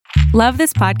Love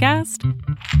this podcast?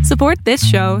 Support this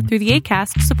show through the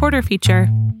Acast supporter feature.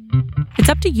 It's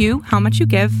up to you how much you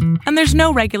give, and there's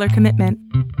no regular commitment.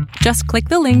 Just click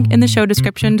the link in the show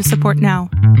description to support now.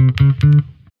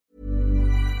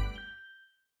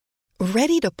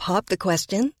 Ready to pop the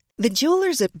question? The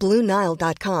jewelers at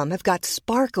BlueNile.com have got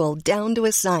sparkle down to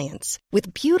a science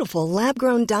with beautiful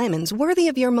lab-grown diamonds worthy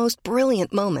of your most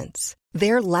brilliant moments.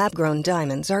 Their lab-grown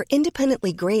diamonds are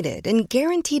independently graded and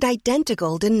guaranteed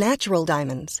identical to natural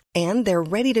diamonds, and they're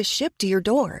ready to ship to your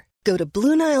door. Go to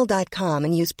BlueNile.com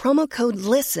and use promo code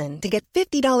LISTEN to get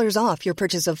 $50 off your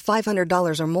purchase of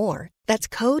 $500 or more. That's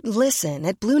code LISTEN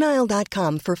at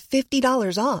BlueNile.com for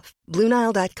 $50 off.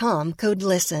 BlueNile.com, code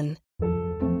LISTEN.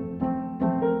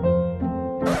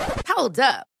 Hold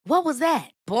up. What was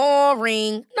that?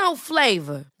 Boring. No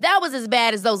flavor. That was as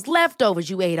bad as those leftovers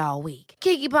you ate all week.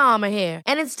 Keke Palmer here,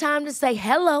 and it's time to say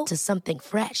hello to something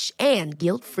fresh and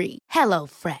guilt-free. Hello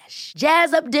Fresh.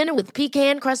 Jazz up dinner with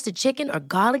pecan-crusted chicken or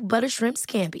garlic butter shrimp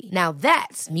scampi. Now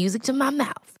that's music to my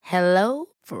mouth. Hello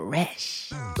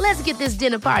Fresh. Let's get this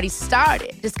dinner party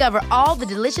started. Discover all the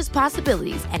delicious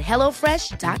possibilities at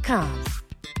HelloFresh.com.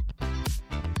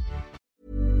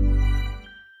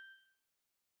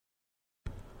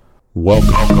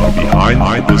 Welcome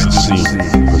Behind the Scenes,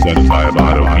 presented by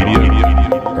Amato Media,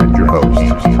 and your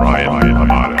host, Brian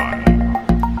Amato.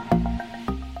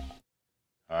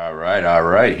 All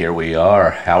right, here we are.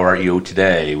 How are you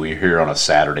today? We're here on a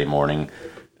Saturday morning,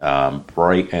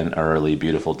 bright and early,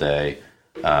 beautiful day.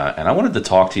 And I wanted to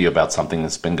talk to you about something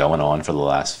that's been going on for the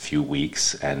last few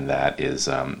weeks, and that is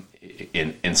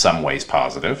in some ways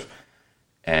positive,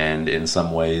 and in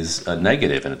some ways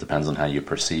negative, and it depends on how you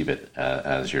perceive it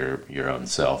as your own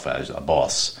self, as a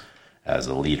boss, as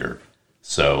a leader.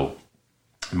 So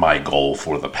my goal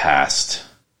for the past,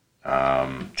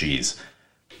 5,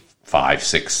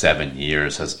 6, 7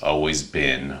 years has always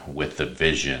been with the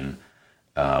vision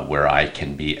where I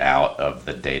can be out of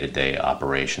the day-to-day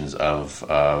operations of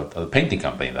the painting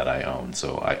company that I own.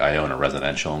 So I own a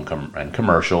residential and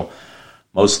commercial,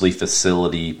 mostly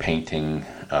facility painting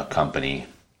company,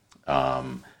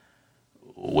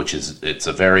 it's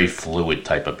a very fluid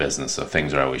type of business. So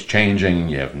things are always changing.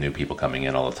 You have new people coming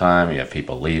in all the time. You have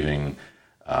people leaving,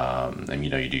 and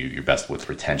you do your best with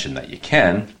retention that you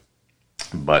can.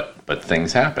 But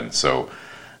things happen. So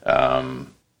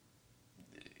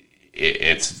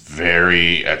it's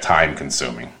very time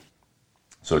consuming.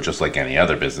 So just like any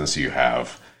other business, you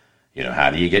have, how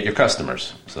do you get your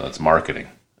customers? So that's marketing.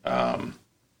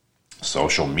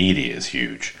 Social media is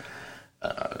huge.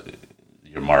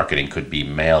 Your marketing could be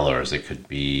mailers, it could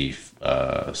be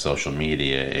social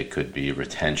media, it could be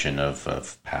retention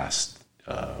of past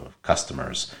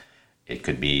customers, it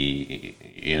could be,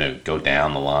 go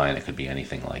down the line, it could be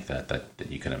anything like that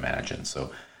you can imagine.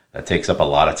 So that takes up a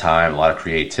lot of time, a lot of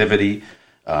creativity.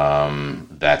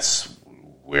 That's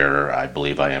where I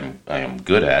believe I am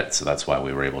good at, so that's why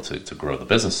we were able to grow the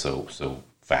business so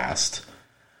fast.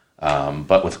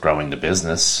 But with growing the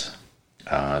business,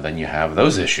 then you have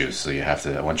those issues. So you have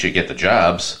to, once you get the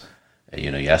jobs,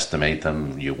 you estimate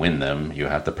them, you win them, you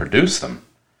have to produce them.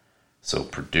 So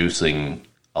producing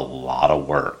a lot of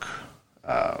work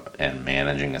and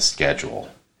managing a schedule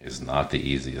is not the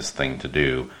easiest thing to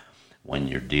do when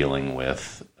you're dealing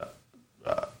with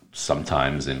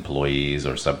sometimes employees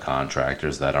or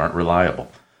subcontractors that aren't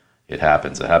reliable. It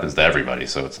happens to everybody.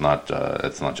 So it's not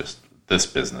just this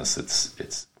business.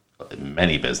 It's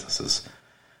many businesses.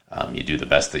 You do the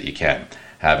best that you can.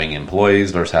 Having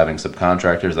employees versus having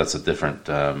subcontractors, that's a different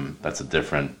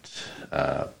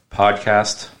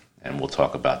podcast, and we'll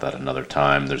talk about that another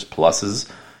time. There's pluses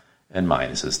and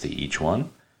minuses to each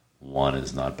one. One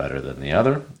is not better than the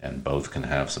other, and both can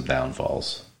have some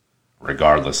downfalls,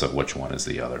 regardless of which one is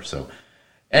the other. So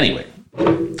anyway,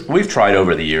 we've tried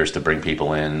over the years to bring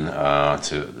people in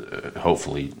to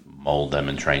hopefully mold them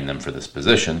and train them for this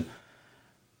position.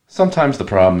 Sometimes the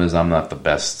problem is I'm not the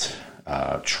best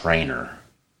trainer,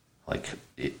 like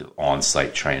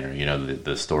on-site trainer.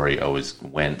 The story always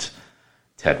went,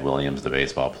 Ted Williams, the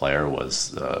baseball player,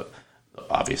 was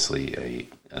obviously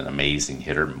an amazing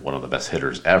hitter, one of the best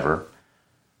hitters ever.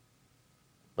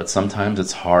 But sometimes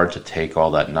it's hard to take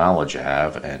all that knowledge you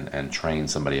have and train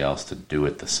somebody else to do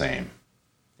it the same.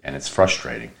 And it's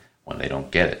frustrating when they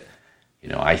don't get it.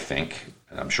 I think,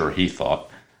 and I'm sure he thought,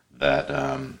 that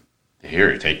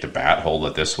here, you take the bat, hold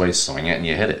it this way, swing it, and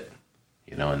you hit it.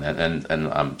 And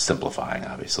I'm simplifying,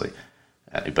 obviously.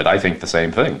 But I think the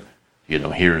same thing.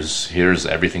 Here's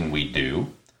everything we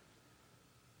do.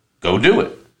 Go do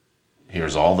it.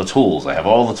 Here's all the tools. I have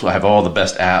all the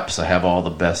best apps. I have all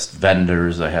the best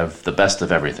vendors. I have the best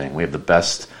of everything. We have the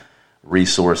best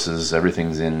resources.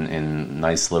 Everything's in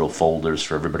nice little folders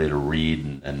for everybody to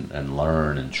read and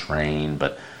learn and train.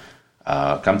 But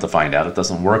come to find out, it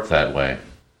doesn't work that way.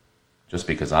 Just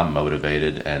because I'm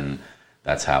motivated and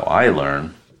that's how I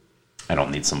learn, I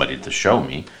don't need somebody to show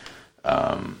me.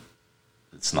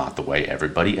 It's not the way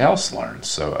everybody else learns.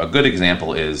 So a good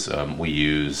example is we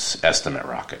use Estimate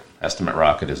Rocket. Estimate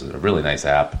Rocket is a really nice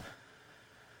app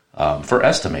for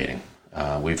estimating.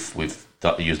 We've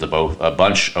used a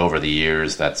bunch over the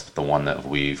years. That's the one that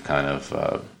we've kind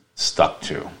of stuck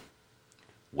to.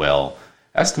 Well,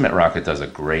 Estimate Rocket does a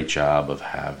great job of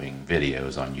having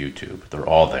videos on YouTube. They're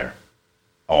all there.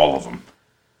 All of them.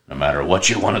 No matter what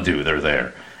you want to do, they're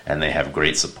there. And they have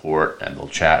great support, and they'll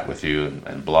chat with you,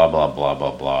 and blah, blah, blah,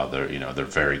 blah, blah. They're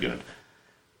very good.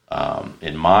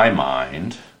 In my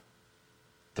mind,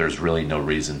 there's really no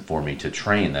reason for me to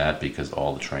train that because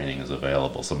all the training is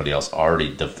available. Somebody else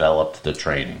already developed the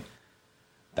training.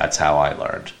 That's how I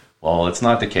learned. Well, it's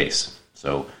not the case.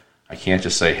 So I can't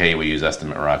just say, hey, we use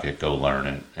Estimate Rocket, go learn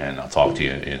it, and I'll talk to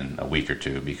you in a week or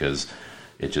two, because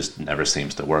it just never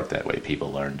seems to work that way. People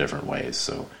learn different ways.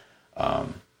 So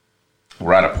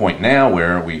we're at a point now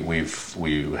where we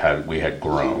had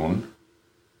grown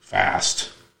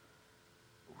fast,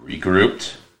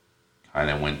 regrouped, kind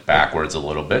of went backwards a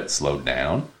little bit, slowed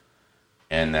down,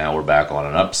 and now we're back on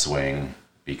an upswing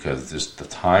because just the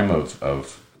time of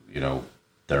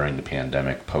during the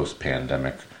pandemic,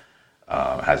 post-pandemic,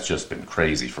 has just been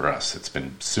crazy for us. It's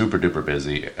been super duper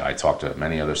busy. I talk to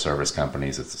many other service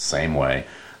companies. It's the same way.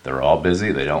 They're all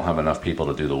busy. They don't have enough people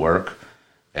to do the work,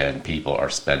 and people are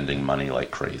spending money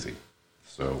like crazy.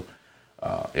 So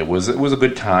it was a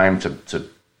good time to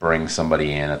bring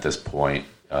somebody in at this point.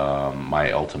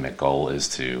 My ultimate goal is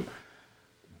to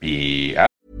be.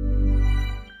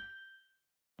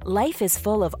 Life is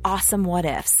full of awesome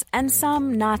what-ifs, and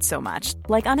some not so much,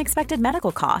 like unexpected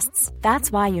medical costs.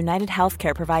 That's why United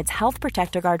Healthcare provides Health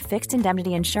Protector Guard fixed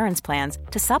indemnity insurance plans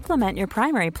to supplement your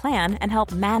primary plan and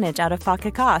help manage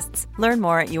out-of-pocket costs. Learn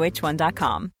more at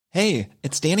uh1.com. Hey,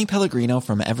 it's Danny Pellegrino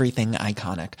from Everything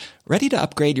Iconic. Ready to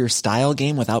upgrade your style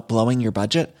game without blowing your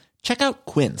budget? Check out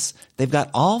Quince. They've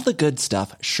got all the good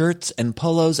stuff, shirts and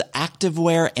polos,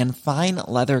 activewear, and fine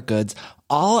leather goods,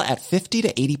 all at 50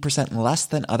 to 80% less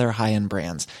than other high-end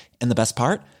brands. And the best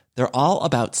part? They're all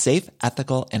about safe,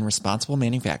 ethical, and responsible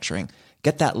manufacturing.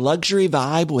 Get that luxury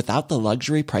vibe without the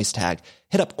luxury price tag.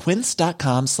 Hit up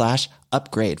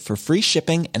quince.com/upgrade for free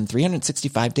shipping and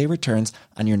 365-day returns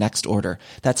on your next order.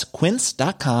 That's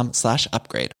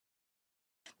quince.com/upgrade.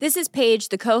 This is Paige,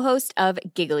 the co-host of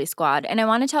Giggly Squad, and I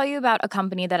want to tell you about a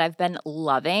company that I've been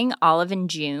loving, Olive &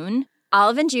 June.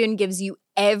 Olive & June gives you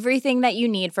everything that you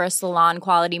need for a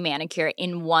salon-quality manicure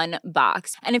in one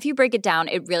box. And if you break it down,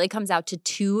 it really comes out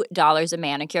to $2 a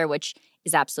manicure, which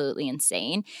is absolutely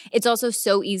insane. It's also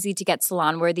so easy to get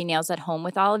salon-worthy nails at home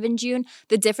with Olive & June.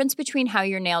 The difference between how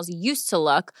your nails used to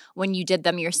look when you did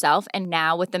them yourself and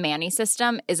now with the Mani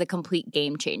system is a complete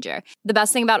game changer. The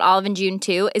best thing about Olive & June,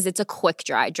 too, is it's a quick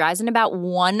dry. Dries in about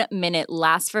 1 minute,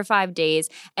 lasts for 5 days,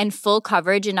 and full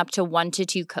coverage in up to 1 to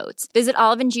 2 coats. Visit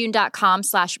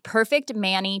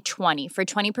oliveandjune.com/perfectmani20 for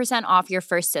 20% off your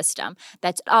first system.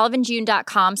 That's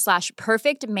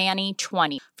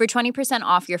oliveandjune.com/perfectmani20 for 20%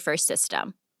 off your first system.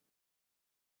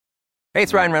 Hey,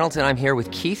 it's Ryan Reynolds, and I'm here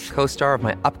with Keith, co-star of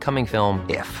my upcoming film,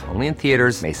 If, only in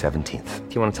theaters May 17th.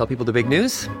 Do you want to tell people the big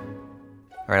news?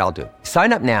 All right, I'll do it.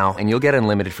 Sign up now and you'll get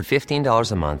unlimited for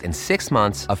 $15 a month and 6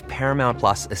 months of Paramount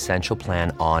Plus Essential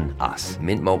Plan on us.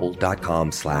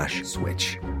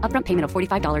 MintMobile.com/switch. Upfront payment of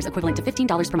 $45 equivalent to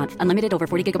 $15 per month. Unlimited over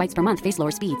 40 gigabytes per month. Face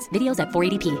lower speeds. Videos at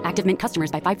 480p. Active Mint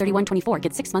customers by 531.24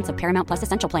 get 6 months of Paramount Plus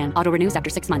Essential Plan. Auto renews after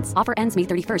 6 months. Offer ends May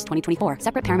 31st, 2024.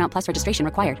 Separate Paramount Plus registration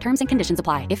required. Terms and conditions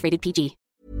apply if rated PG.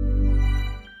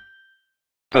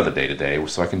 Of the day-to-day,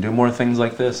 so I can do more things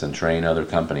like this and train other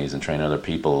companies and train other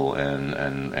people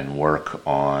and work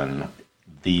on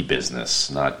the business,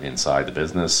 not inside the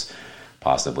business.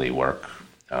 Possibly work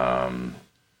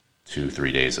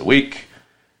 2-3 days a week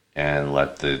and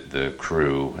let the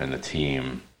crew and the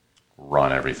team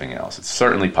run everything else. It's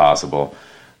certainly possible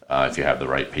if you have the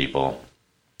right people.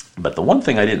 But the one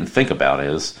thing I didn't think about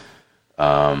is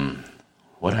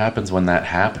what happens when that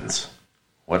happens?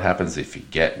 What happens if you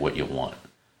get what you want?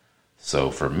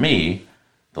 So for me,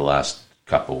 the last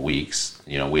couple of weeks,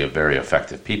 we have very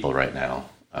effective people right now.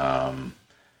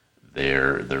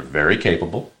 They're very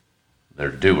capable. They're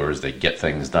doers. They get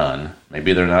things done.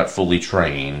 Maybe they're not fully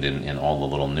trained in all the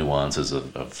little nuances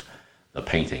of the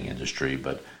painting industry,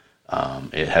 but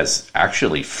it has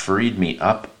actually freed me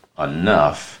up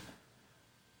enough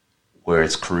where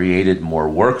it's created more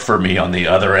work for me on the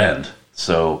other end.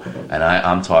 So, and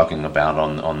I'm talking about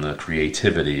on the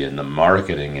creativity and the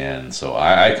marketing end. So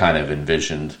I kind of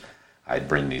envisioned I'd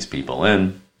bring these people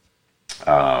in.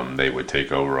 They would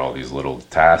take over all these little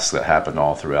tasks that happen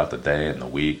all throughout the day and the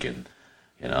week, and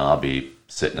I'll be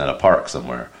sitting at a park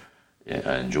somewhere,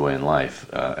 enjoying life.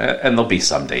 And there'll be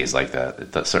some days like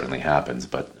that. That certainly happens.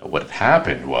 But what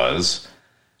happened was,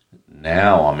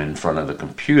 now I'm in front of the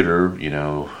computer,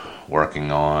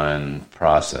 working on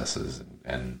processes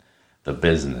and the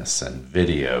business and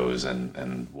videos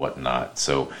and whatnot.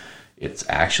 So it's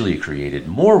actually created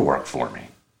more work for me.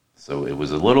 So it was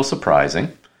a little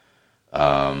surprising.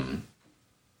 Not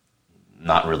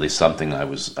really something I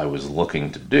was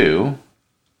looking to do.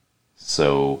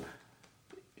 So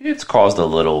it's caused a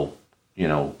little,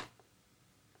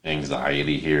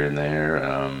 anxiety here and there.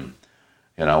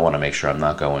 I want to make sure I'm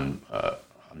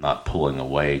not pulling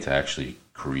away to actually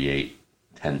create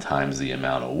 10 times the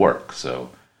amount of work. So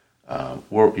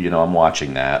I'm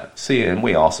watching that. See, and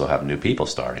we also have new people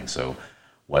starting. So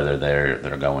whether they're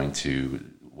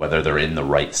in the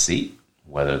right seat,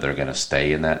 whether they're going to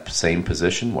stay in that same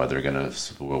position,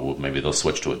 maybe they'll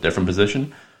switch to a different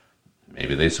position.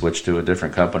 Maybe they switch to a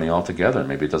different company altogether.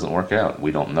 Maybe it doesn't work out.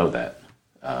 We don't know that.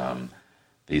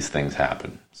 These things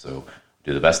happen. So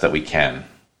do the best that we can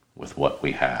with what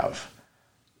we have.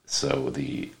 So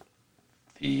the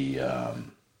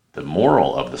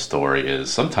moral of the story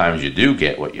is sometimes you do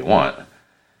get what you want,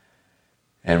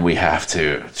 and we have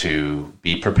to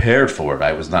be prepared for it.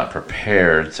 I was not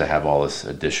prepared to have all this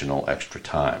additional extra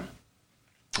time.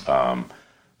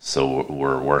 So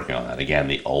we're working on that. Again,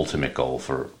 my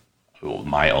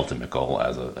ultimate goal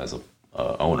as a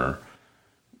owner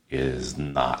is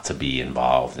not to be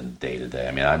involved in day-to-day.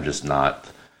 I mean, I'm just not,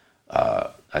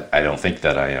 I don't think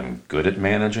that I am good at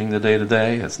managing the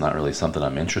day-to-day. It's not really something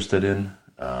I'm interested in.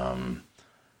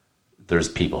 There's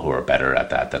people who are better at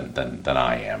that than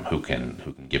I am, who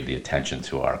can give the attention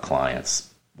to our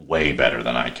clients way better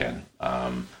than I can.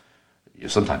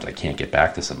 Sometimes I can't get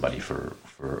back to somebody for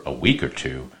a week or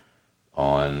two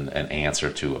on an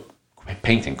answer to a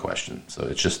painting question. So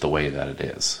it's just the way that it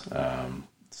is.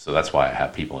 So that's why I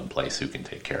have people in place who can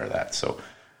take care of that. So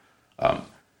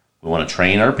we want to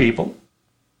train our people,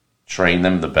 train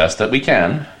them the best that we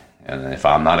can. And if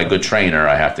I'm not a good trainer,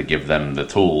 I have to give them the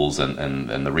tools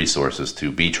and the resources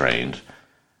to be trained.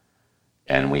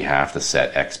 And we have to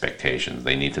set expectations.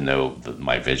 They need to know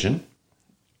my vision.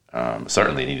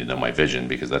 Certainly need to know my vision,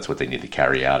 because that's what they need to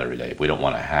carry out every day. We don't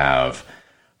want to have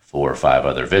 4 or 5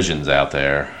 other visions out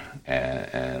there,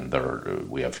 and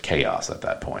we have chaos at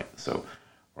that point. So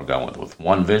we're going with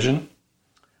one vision.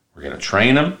 We're going to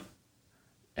train them,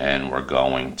 and we're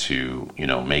going to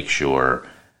make sure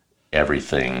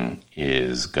everything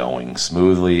is going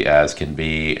smoothly as can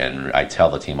be. And I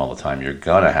tell the team all the time, you're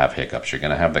going to have hiccups. You're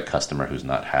going to have the customer who's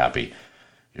not happy.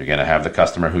 You're going to have the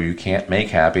customer who you can't make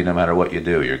happy no matter what you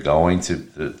do. You're going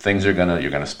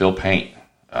to spill paint.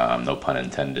 No pun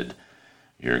intended.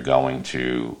 You're going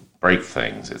to break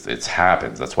things. It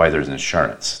happens. That's why there's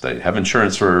insurance. They have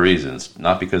insurance for a reason. It's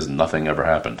not because nothing ever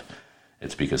happened.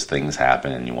 It's because things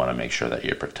happen, and you want to make sure that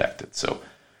you're protected. So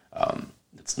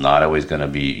it's not always going to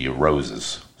be your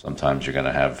roses. Sometimes you're going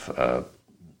to have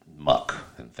muck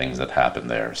and things that happen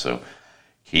there. So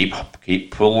keep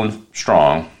pulling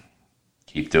strong.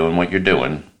 Keep doing what you're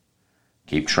doing.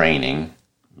 Keep training.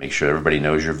 Make sure everybody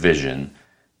knows your vision,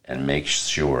 and make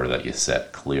sure that you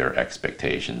set clear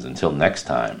expectations. Until next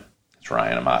time, it's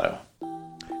Ryan Amato.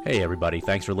 Hey, everybody.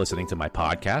 Thanks for listening to my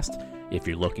podcast. If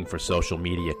you're looking for social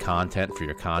media content for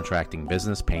your contracting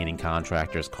business, painting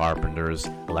contractors, carpenters,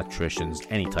 electricians,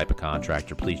 any type of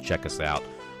contractor, please check us out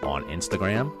on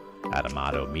Instagram at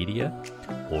Amato Media,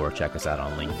 or check us out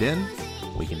on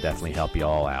LinkedIn. We can definitely help you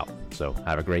all out. So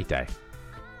have a great day.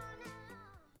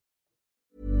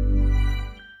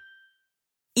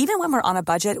 Even when we're on a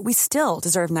budget, we still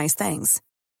deserve nice things.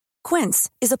 Quince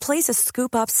is a place to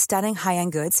scoop up stunning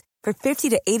high-end goods for 50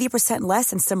 to 80%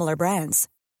 less than similar brands.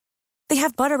 They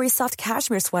have buttery soft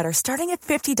cashmere sweaters starting at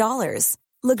 $50,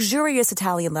 luxurious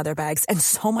Italian leather bags, and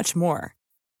so much more.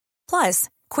 Plus,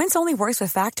 Quince only works with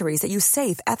factories that use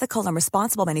safe, ethical, and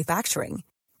responsible manufacturing.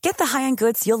 Get the high-end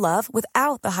goods you'll love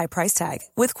without the high price tag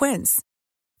with Quince.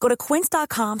 Go to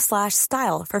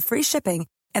quince.com/style for free shipping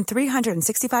and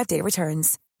 365-day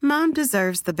returns. Mom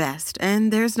deserves the best,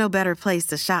 and there's no better place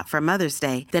to shop for Mother's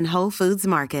Day than Whole Foods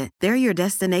Market. They're your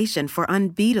destination for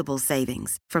unbeatable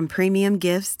savings, from premium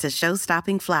gifts to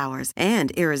show-stopping flowers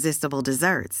and irresistible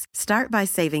desserts. Start by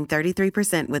saving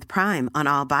 33% with Prime on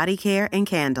all body care and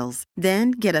candles.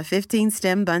 Then get a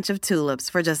 15-stem bunch of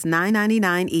tulips for just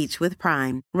 $9.99 each with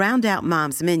Prime. Round out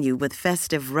Mom's menu with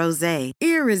festive rosé,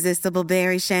 irresistible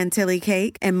berry chantilly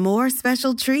cake, and more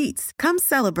special treats. Come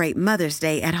celebrate Mother's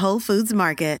Day at Whole Foods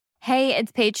Market. Hey,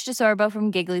 it's Paige DeSorbo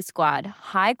from Giggly Squad.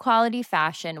 High quality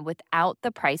fashion without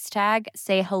the price tag.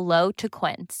 Say hello to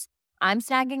Quince. I'm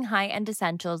snagging high-end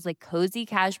essentials like cozy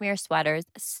cashmere sweaters,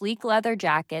 sleek leather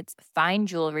jackets, fine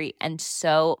jewelry, and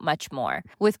so much more.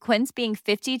 With Quince being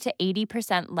 50 to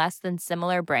 80% less than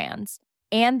similar brands.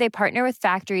 And they partner with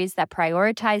factories that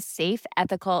prioritize safe,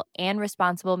 ethical, and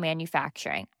responsible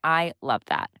manufacturing. I love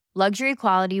that. Luxury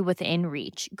quality within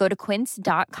reach. Go to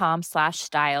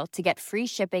quince.com/style to get free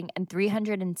shipping and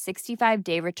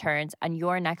 365-day returns on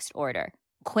your next order.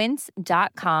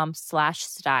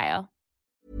 Quince.com/style.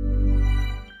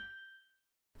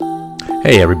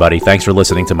 Hey everybody, thanks for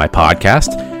listening to my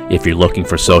podcast. If you're looking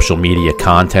for social media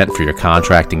content for your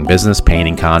contracting business,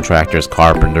 painting contractors,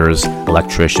 carpenters,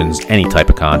 electricians, any type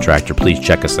of contractor, please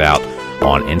check us out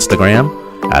on Instagram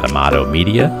at Amato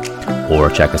Media, or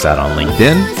check us out on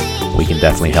LinkedIn. We can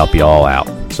definitely help you all out.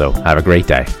 So have a great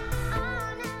day.